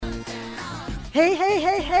Hey, hey,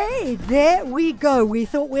 hey, hey, there we go. We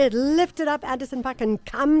thought we'd lift it up, Anderson Puck, and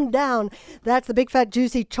come down. That's the big, fat,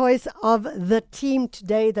 juicy choice of the team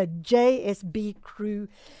today, the JSB crew.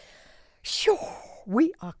 Sure,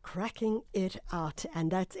 we are cracking it out, and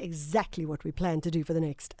that's exactly what we plan to do for the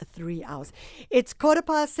next 3 hours. It's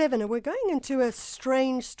 7:15, and we're going into a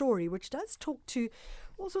strange story, which does talk to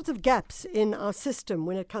all sorts of gaps in our system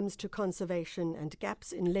when it comes to conservation and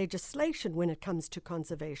gaps in legislation when it comes to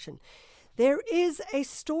conservation. There is a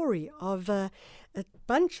story of a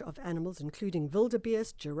bunch of animals, including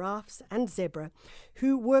wildebeest, giraffes, and zebra,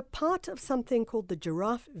 who were part of something called the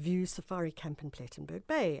Giraffe View Safari Camp in Plettenberg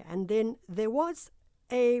Bay. And then there was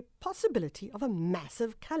a possibility of a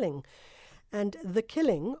massive culling and the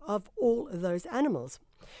killing of all of those animals.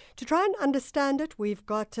 To try and understand it, we've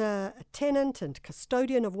got a tenant and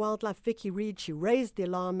custodian of wildlife, Vicki, Reid. She raised the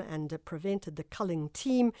alarm and prevented the culling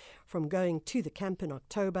team from going to the camp in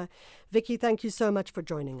October. Vicki, thank you so much for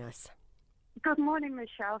joining us. Good morning,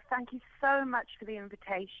 Michelle. Thank you so much for the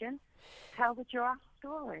invitation. Tell the giraffe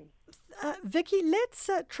story. Vicki, let's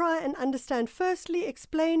try and understand. Firstly,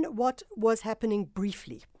 explain what was happening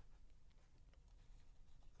briefly.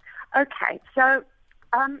 Okay, so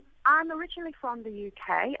I'm originally from the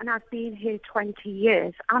UK and I've been here 20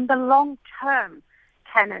 years. I'm the long-term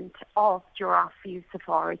tenant of Giraffe View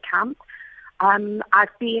Safari Camp.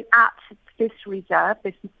 I've been at this reserve,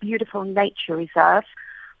 this beautiful nature reserve,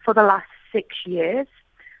 for the last 6 years.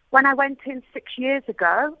 When I went in 6 years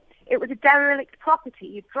ago, it was a derelict property.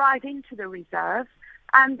 You'd drive into the reserve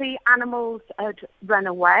and the animals had run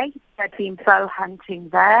away. There'd been bow hunting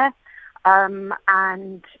there.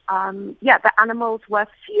 The animals were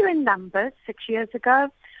few in numbers 6 years ago,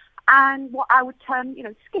 and what I would term,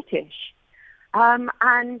 skittish.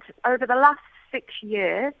 And over the last 6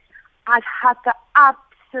 years, I've had the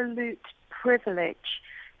absolute privilege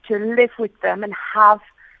to live with them and have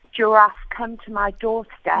giraffes come to my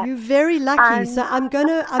doorstep. You're very lucky. And so I'm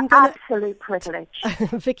gonna absolute privilege.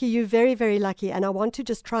 Vicki, you're very, very lucky, and I want to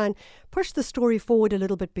just try and push the story forward a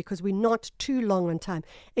little bit because we're not too long on time.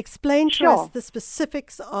 Explain to us the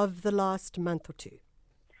specifics of the last month or two.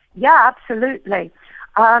 Yeah, absolutely.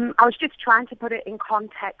 I was just trying to put it in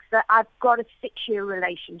context that I've got a 6-year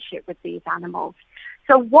relationship with these animals.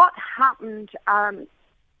 So what happened on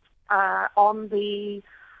the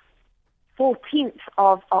 14th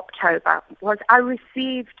of October was I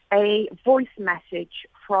received a voice message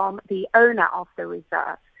from the owner of the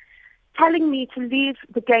reserve telling me to leave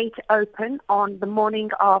the gate open on the morning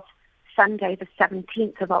of Sunday the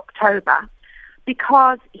 17th of October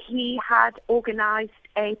because he had organized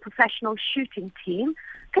a professional shooting team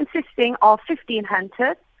consisting of 15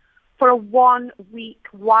 hunters for a 1-week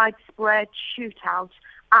widespread shootout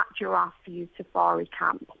at Giraffe View Safari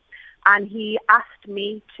Camp. And he asked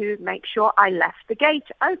me to make sure I left the gate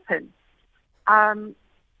open.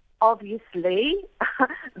 Obviously,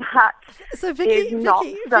 that is not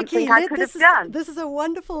something I could have done. This is a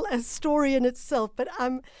wonderful story in itself, but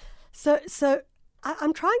so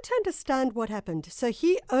I'm trying to understand what happened. So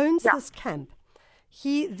he owns this camp.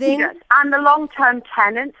 He does. I'm the long-term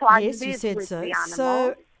tenant, so I live with so. the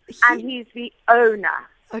animals, and he's the owner.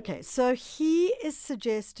 Okay, so he is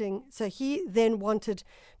suggesting, so he then wanted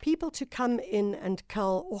people to come in and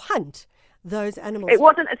cull or hunt those animals. It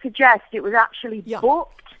wasn't a suggest, it was actually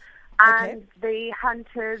booked, and the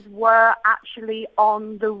hunters were actually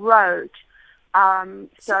on the road.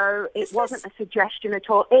 So it wasn't a suggestion at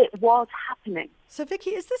all, it was happening. So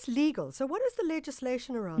Vicki, is this legal? So what is the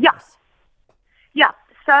legislation around this? Yeah,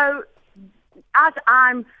 so as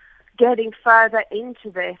I'm getting further into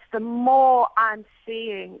this, the more I'm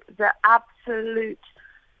seeing the absolute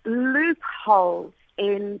loopholes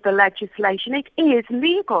in the legislation. It is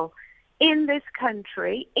legal in this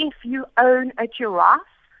country if you own a giraffe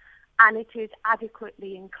and it is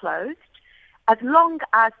adequately enclosed, as long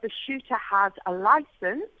as the shooter has a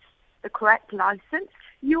license, the correct license,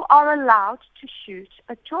 you are allowed to shoot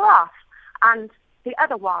a giraffe and the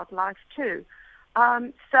other wildlife too.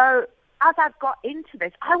 So as I've got into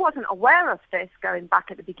this, I wasn't aware of this going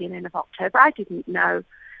back at the beginning of October. I didn't know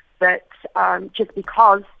that just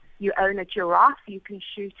because you own a giraffe, you can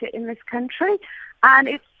shoot it in this country. And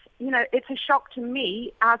it's a shock to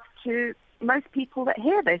me, as to most people that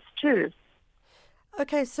hear this too.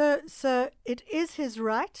 Okay, so it is his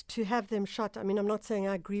right to have them shot. I mean, I'm not saying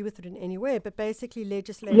I agree with it in any way, but basically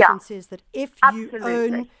legislation says that if you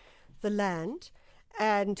own the land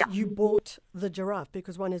and you bought the giraffe,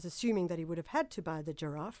 because one is assuming that he would have had to buy the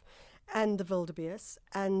giraffe and the wildebeest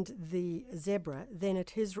and the zebra, then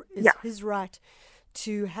it is his right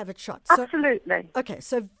to have it shot. Absolutely. Okay,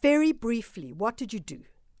 so very briefly, what did you do?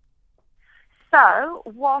 So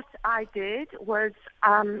what I did was,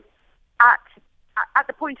 at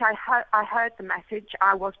the point I heard the message,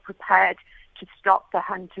 I was prepared to stop the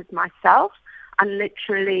hunters myself and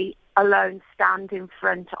literally alone stand in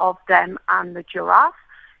front of them and the giraffe.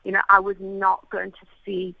 You know, I was not going to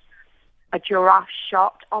see a giraffe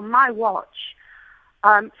shot on my watch.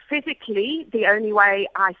 Physically, the only way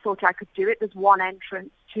I thought I could do it, there's one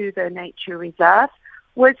entrance to the nature reserve,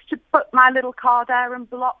 was to put my little car there and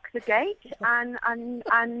block the gate and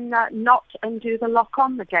not undo the lock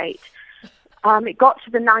on the gate. It got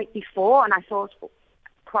to the night before, and I thought,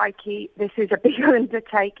 crikey, this is a big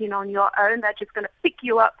undertaking on your own. They're just going to pick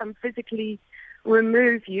you up and physically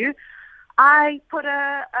remove you. I put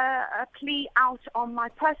a plea out on my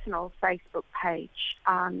personal Facebook page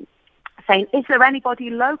saying, is there anybody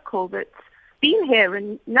local that's been here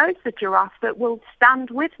and knows the giraffe that will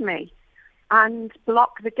stand with me and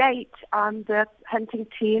block the gate? The hunting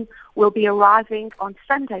team will be arriving on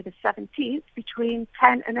Sunday the 17th between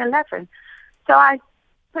 10 and 11. So I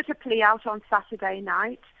put a plea out on Saturday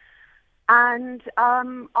night, and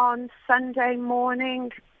on Sunday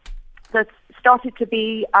morning there started to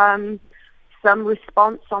be some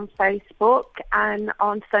response on Facebook, and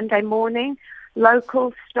on Sunday morning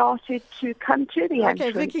locals started to come to the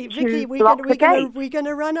entrance. Vicki, we're going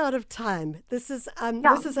to run out of time. This is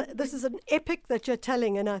an epic that you're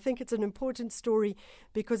telling, and I think it's an important story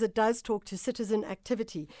because it does talk to citizen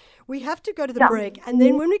activity. We have to go to the break, and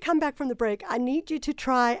then when we come back from the break, I need you to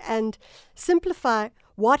try and simplify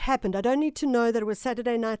what happened. I don't need to know that it was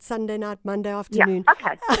Saturday night, Sunday night, Monday afternoon. Yeah,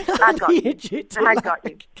 okay. I got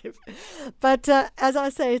you. But as I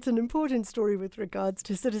say, it's an important story with regards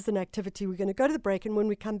to citizen activity. We're going to go to the break, and when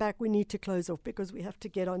we come back, we need to close off because we have to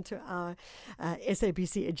get on to our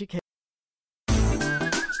SABC education.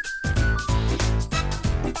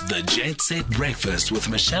 The Jet Set Breakfast with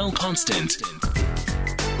Michelle Constant.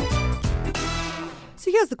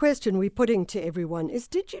 So here's the question we're putting to everyone is,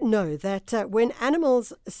 did you know that when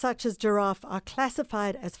animals such as giraffe are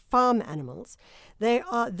classified as farm animals, they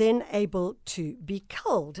are then able to be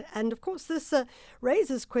culled? And of course, this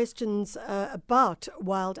raises questions about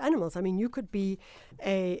wild animals. I mean, you could be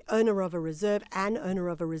an owner of a reserve,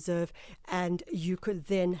 and you could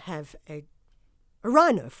then have a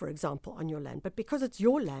rhino, for example, on your land. But because it's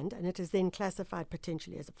your land and it is then classified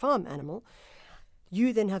potentially as a farm animal,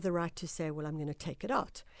 you then have the right to say, well, I'm going to take it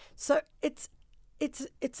out. So it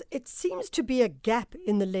seems to be a gap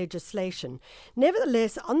in the legislation.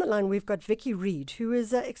 Nevertheless, on the line, we've got Vicki, Reid, who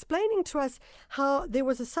is explaining to us how there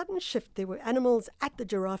was a sudden shift. There were animals at the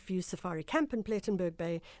Giraffe View Safari Camp in Plettenberg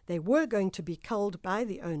Bay. They were going to be culled by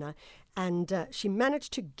the owner, and she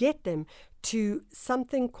managed to get them to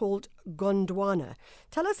something called Gondwana.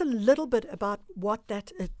 Tell us a little bit about what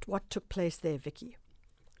took place there, Vicki.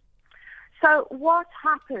 So what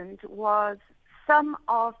happened was some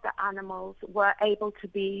of the animals were able to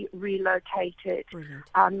be relocated.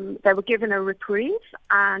 They were given a reprieve,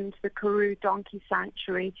 and the Karoo Donkey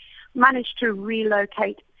Sanctuary managed to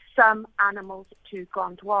relocate some animals to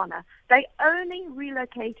Gondwana. They only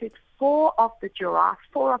relocated 4 of the giraffes,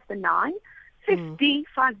 4 of the 9, 50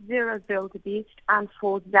 wildebeest, and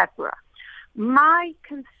 4 zebra. My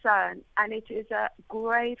concern, and it is a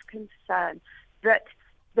grave concern, that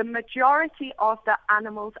the majority of the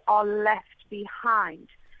animals are left behind.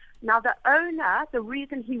 Now, the owner, the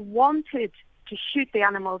reason he wanted to shoot the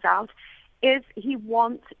animals out is he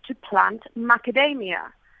wants to plant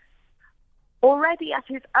macadamia. Already at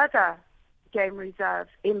his other game reserve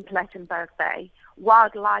in Plettenberg Bay,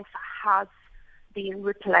 wildlife has been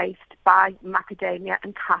replaced by macadamia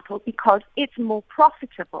and cattle because it's more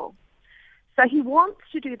profitable. So he wants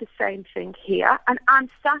to do the same thing here, and I'm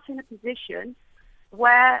sat in a position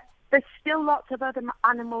where there's still lots of other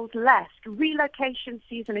animals left. Relocation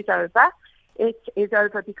season is over. It is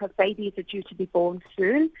over because babies are due to be born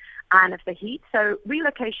soon and of the heat. So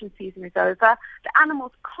relocation season is over. The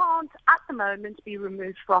animals can't, at the moment, be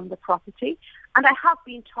removed from the property. And I have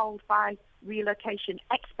been told by relocation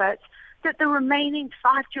experts that the remaining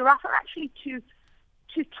 5 giraffes are actually too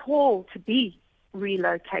tall to be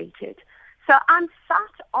relocated. So I'm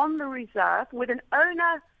sat on the reserve with an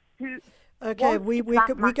owner who... Okay, we're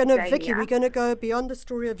going to, Vicki, we're going to go beyond the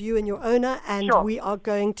story of you and your owner, and we are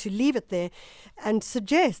going to leave it there and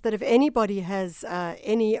suggest that if anybody has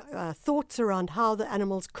any thoughts around how the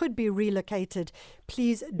animals could be relocated,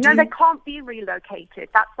 please do. No, they can't be relocated.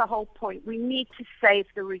 That's the whole point. We need to save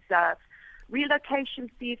the reserve. Relocation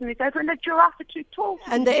season is over, and the giraffe are too tall.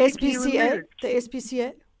 And the SPCA? The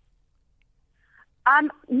SPCA?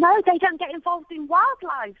 No, they don't get involved in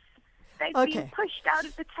wildlife. They've Okay. been pushed out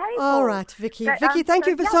of the table. All right, Vicki. But, Vicki, thank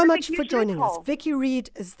you so the much big for huge joining us. loophole. Vicki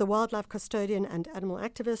Reid is the wildlife custodian and animal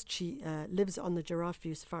activist. She lives on the Giraffe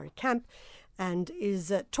View Safari Camp and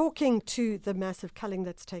is talking to the massive culling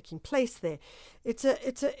that's taking place there. It's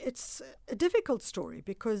a difficult story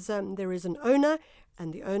because there is an owner,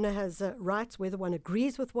 and the owner has rights, whether one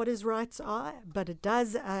agrees with what his rights are, but it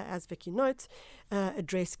does, as Vicki notes,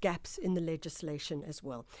 address gaps in the legislation as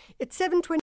well. It's 7:20.